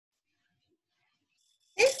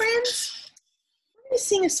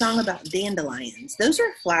sing a song about dandelions. Those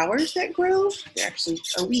are flowers that grow. They're actually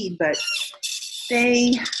a weed, but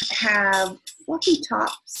they have fluffy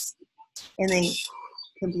tops and they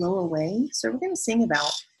can blow away. So we're going to sing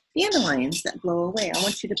about dandelions that blow away. I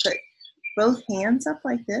want you to put both hands up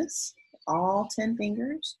like this, all 10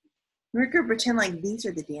 fingers. We're going to pretend like these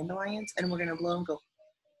are the dandelions, and we're going to blow and go,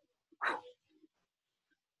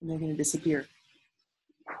 and they're going to disappear.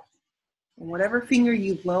 And whatever finger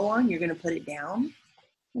you blow on, you're going to put it down,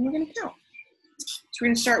 and we're going to count. So we're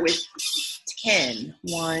going to start with 10.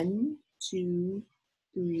 1, 2,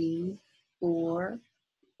 3, 4,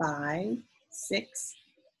 5, 6,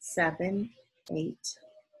 7, 8,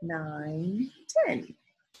 9, 10.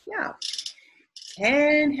 Yeah.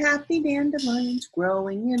 10 happy dandelions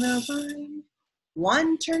growing in a vine.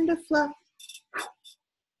 1 turned to fluff,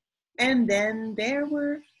 and then there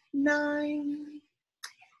were 9.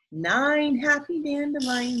 9 happy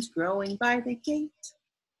dandelions growing by the gate.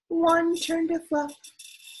 1 turned to fluff,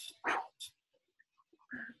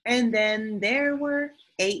 and then there were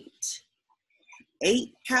 8.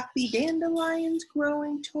 8 happy dandelions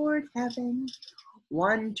growing toward heaven.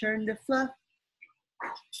 1 turned to fluff,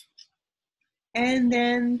 and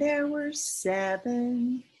then there were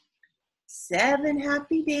 7. 7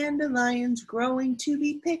 happy dandelions growing to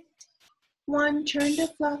be picked. 1 turned to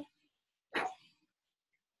fluff,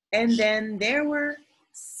 and then there were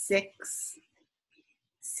 6.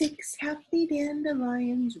 6 happy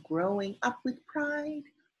dandelions growing up with pride.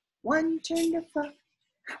 1 turned to fluff,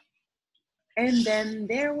 and then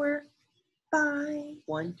there were 5.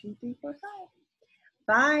 1, 2, 3, 4, 5.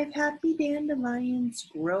 5 happy dandelions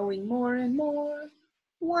growing more and more.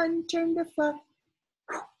 1 turned to fluff,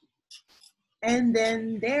 and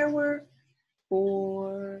then there were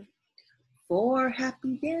 4. 4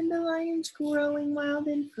 happy dandelions growing wild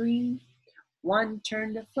and free. 1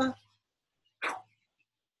 turned to fluff,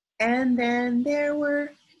 and then there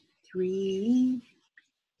were 3.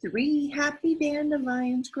 3 happy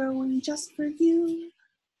dandelions growing just for you.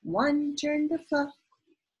 1 turned to fluff,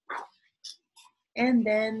 and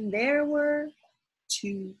then there were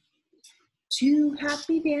 2. 2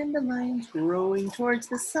 happy dandelions growing towards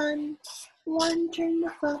the sun. 1 turned to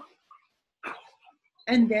fluff,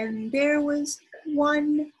 and then there was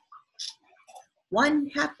 1. 1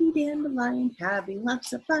 happy dandelion having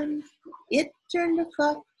lots of fun. It turned to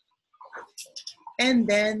fluff, and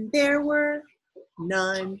then there were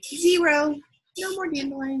none. 0. No more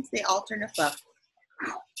dandelions. They all turned to fluff.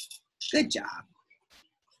 Good job.